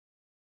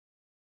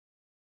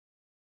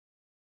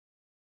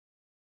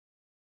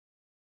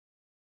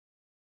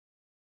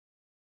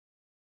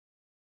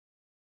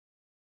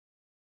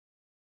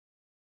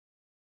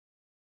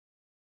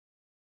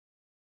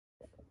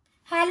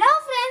Hello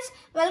friends,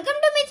 welcome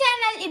to my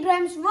channel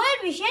Ibrahim's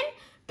World Vision.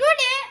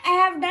 Today I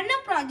have done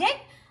a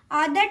project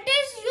that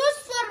is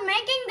used for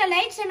making the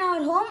lights in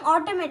our home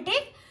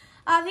automatic.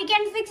 We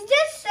can fix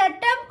this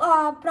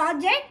setup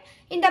project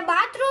in the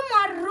bathroom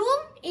or room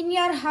in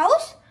your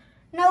house.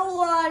 Now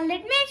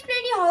let me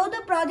explain you how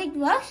the project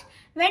works.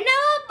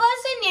 Whenever a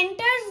person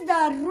enters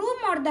the room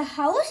or the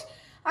house,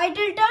 it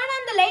will turn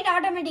on the light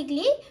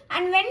automatically,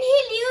 and when he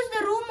leaves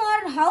the room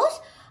or house,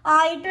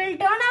 it will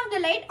turn off the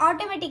light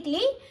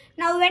automatically.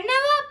 Now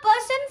whenever a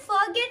person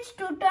forgets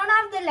to turn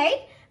off the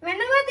light,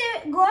 whenever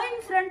they go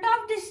in front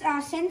of this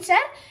sensor,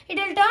 it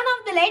will turn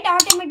off the light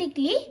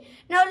automatically.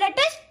 Now let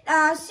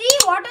us see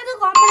what are the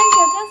components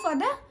required for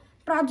the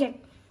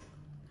project.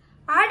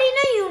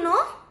 Arduino Uno,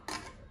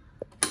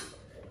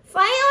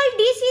 5V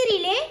DC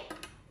relay,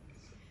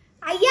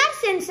 IR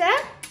sensor,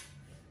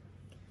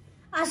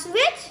 a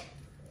switch,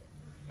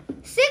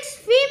 6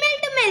 female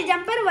to male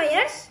jumper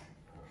wires,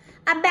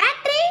 a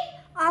battery,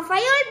 a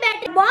 5V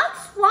battery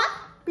box for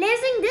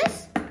placing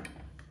this,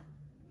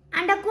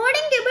 and a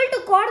coding cable to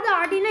code the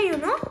Arduino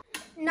Uno.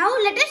 Now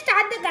let us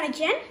start the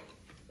connection.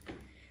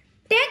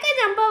 Take a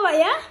jumper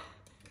wire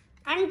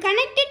and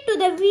connect it to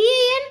the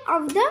VIN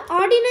of the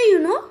Arduino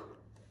Uno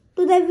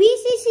to the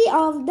VCC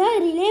of the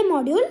relay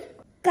module.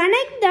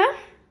 Connect the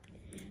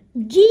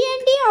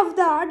GND of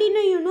the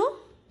Arduino Uno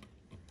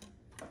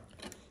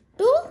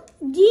to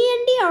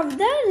GND of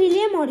the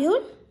relay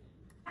module.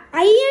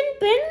 IN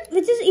pin,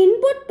 which is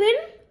input pin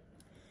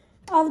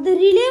of the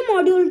relay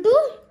module,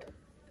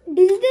 to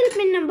digital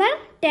pin number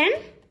 10.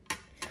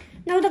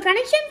 Now the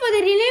connection for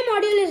the relay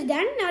module is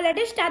done. Now let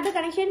us start the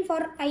connection for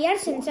IR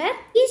sensor.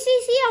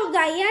 VCC of the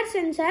IR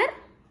sensor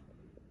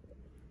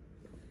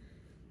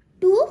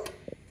to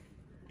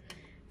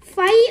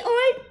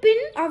 5V pin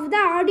of the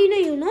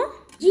Arduino Uno.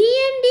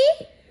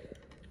 GND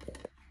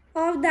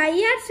of the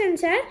IR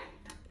sensor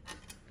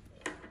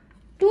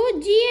to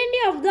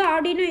GND of the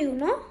Arduino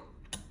Uno.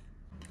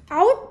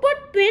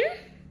 Output pin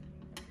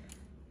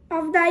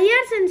of the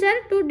IR sensor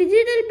to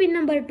digital pin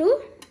number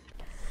 2.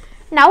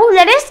 Now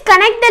let us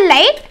connect the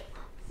light.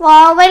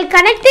 While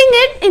connecting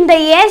it in the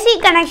AC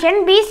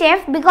connection, be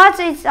safe because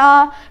it's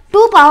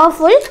too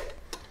powerful.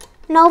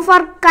 Now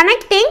for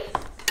connecting,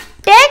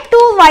 take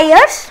 2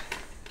 wires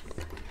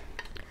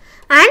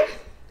and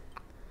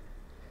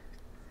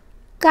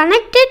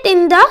connect it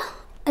in the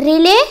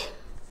relay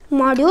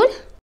module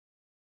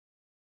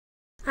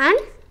and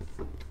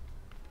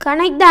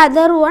connect the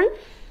other one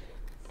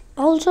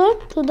also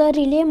to the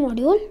relay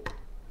module.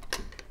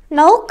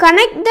 Now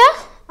connect the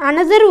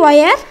another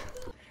wire.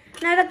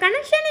 Now the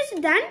connection is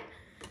done.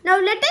 Now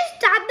let us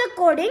start the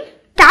coding.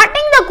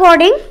 Starting the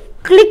coding,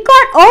 click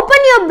on open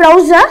your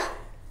browser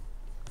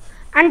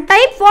and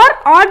type for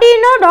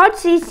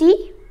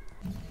arduino.cc,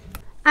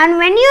 and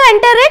when you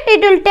enter it,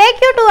 it will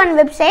take you to one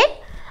website,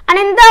 and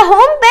in the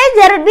home page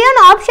there will be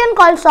an option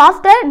called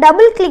software.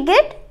 Double click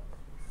it,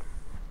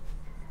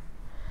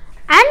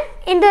 and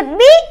in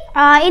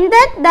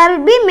that there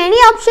will be many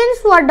options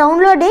for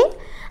downloading.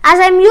 As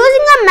I am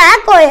using a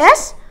Mac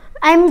OS,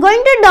 I am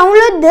going to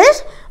download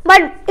this,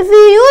 but if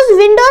you use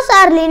Windows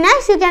or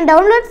Linux, you can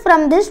download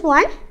from this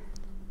one.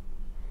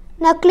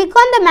 Now click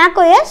on the Mac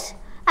OS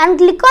and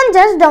click on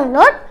just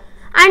download,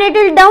 and it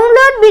will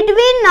download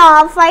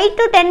between 5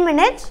 to 10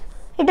 minutes.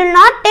 It will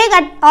not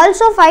take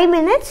also 5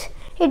 minutes.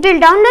 It will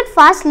download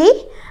fastly.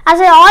 As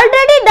I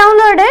already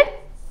downloaded,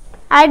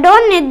 I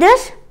don't need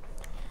this.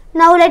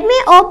 Now let me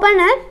open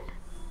it.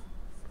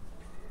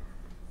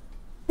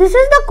 This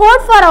is the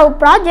code for our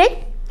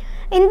project.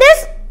 In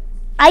this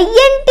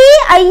INT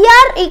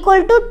IR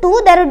equal to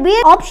 2, there will be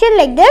an option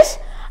like this,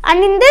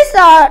 and in this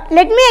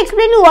let me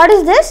explain you what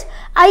is this.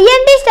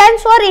 INT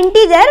stands for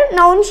integer.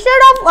 Now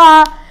instead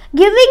of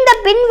giving the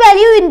pin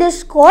value in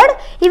this code,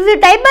 if you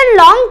type a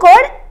long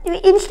code,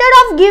 instead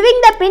of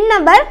giving the pin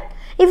number,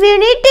 if you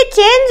need to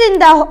change in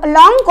the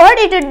long code,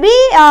 it would be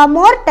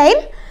more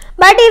time.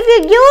 But if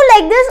you give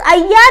like this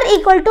IR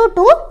equal to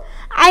 2,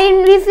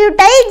 and if you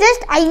type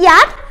just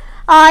IR,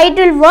 it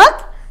will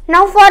work.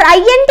 Now for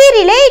INT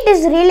relay, it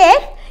is relay.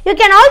 You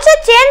can also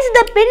change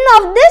the pin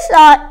of this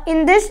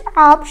in this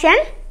option.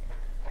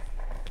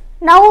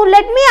 Now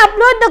let me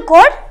upload the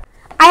code.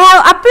 I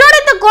have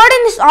uploaded the code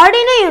in this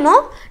Arduino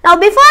Uno. Now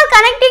before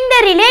connecting the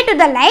relay to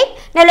the light,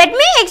 now let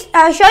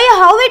me show you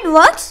how it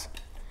works.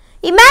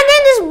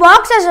 Imagine this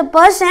box as a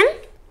person.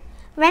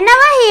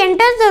 Whenever he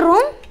enters the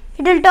room,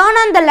 it will turn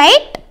on the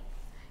light,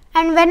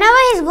 and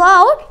whenever he go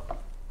out,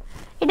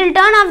 it will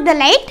turn off the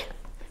light.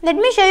 Let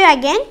me show you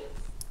again.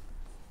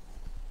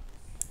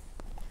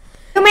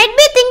 You might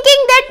be thinking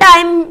that I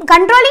am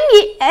controlling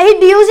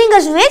it using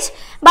a switch,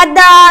 but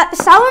the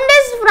sound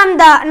is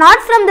not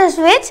from the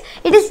switch,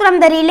 it is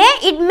from the relay.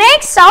 It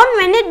makes sound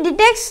when it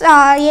detects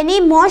any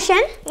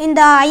motion in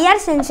the IR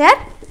sensor.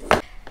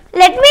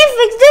 Let me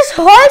fix this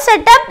whole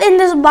setup in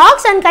this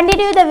box and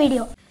continue the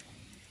video.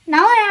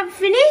 Now I have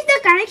finished the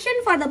connection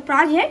for the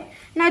project.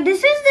 Now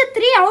this is the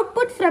 3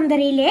 output from the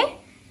relay.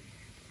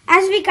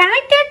 As we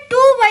connected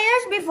 2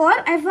 wires before,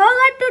 I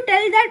forgot to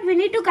tell that we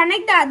need to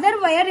connect the other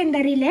wire in the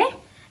relay.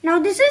 Now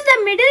this is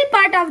the middle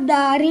part of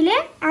the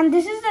relay and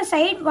this is the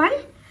side one.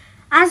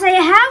 As I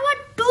have a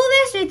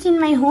two-way switch in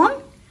my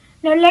home,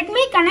 now let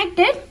me connect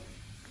it.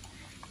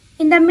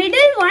 In the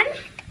middle one,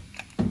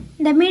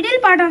 the middle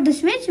part of the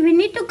switch, we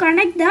need to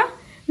connect the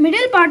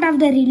middle part of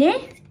the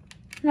relay.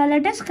 Now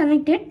let us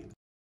connect it.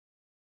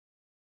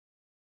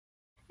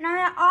 Now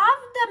I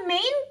off the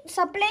main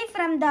supply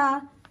from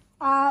the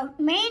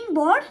main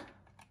board.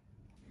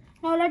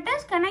 Now let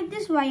us connect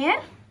this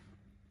wire.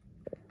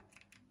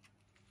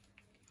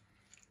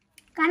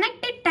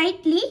 Connect it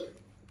tightly.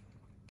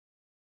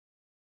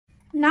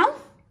 Now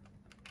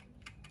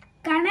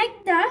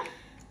connect the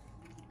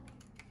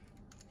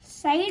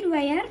side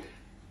wire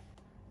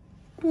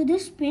to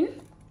this pin.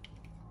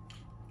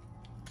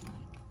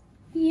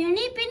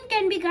 Any pin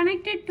can be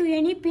connected to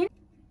any pin.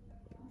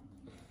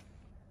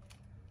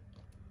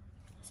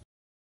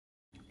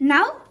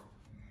 Now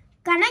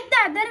connect the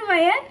other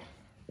wire,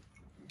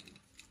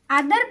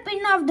 other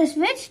pin of the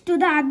switch to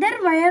the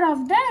other wire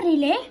of the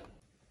relay.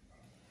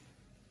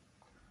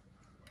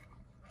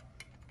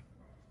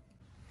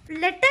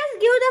 Let us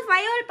give the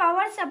 5V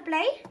power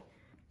supply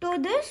to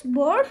this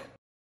board.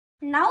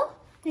 Now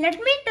let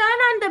me turn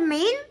on the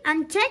main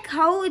and check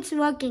how it's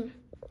working.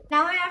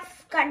 Now I have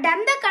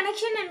done the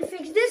connection and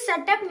fixed this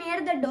setup near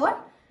the door.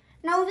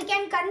 Now we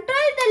can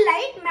control the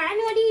light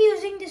manually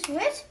using the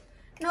switch.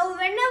 Now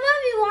whenever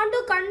we want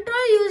to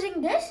control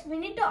using this, we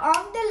need to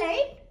off the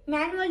light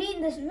manually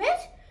in the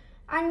switch,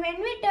 and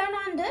when we turn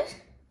on this,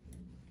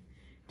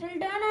 it will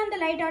turn on the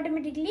light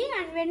automatically,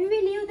 and when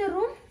we leave the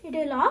room, it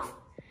will off.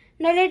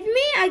 Now let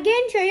me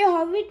again show you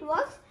how it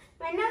works.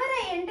 Whenever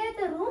I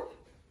enter the room,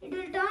 it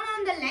will turn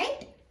on the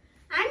light,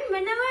 and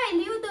whenever I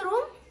leave the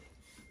room,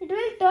 it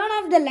will turn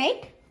off the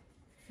light.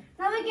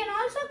 Now we can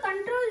also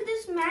control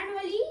this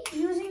manually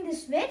using the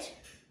switch.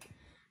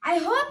 I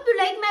hope you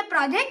like my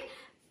project.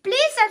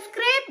 Please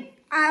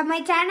subscribe my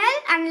channel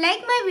and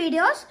like my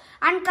videos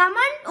and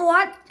comment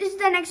what is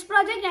the next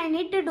project I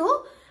need to do.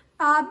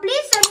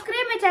 Please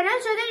subscribe my channel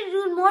so that it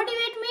will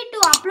motivate me to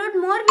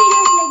upload more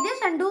videos like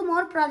this and do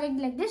more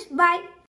projects like this. Bye.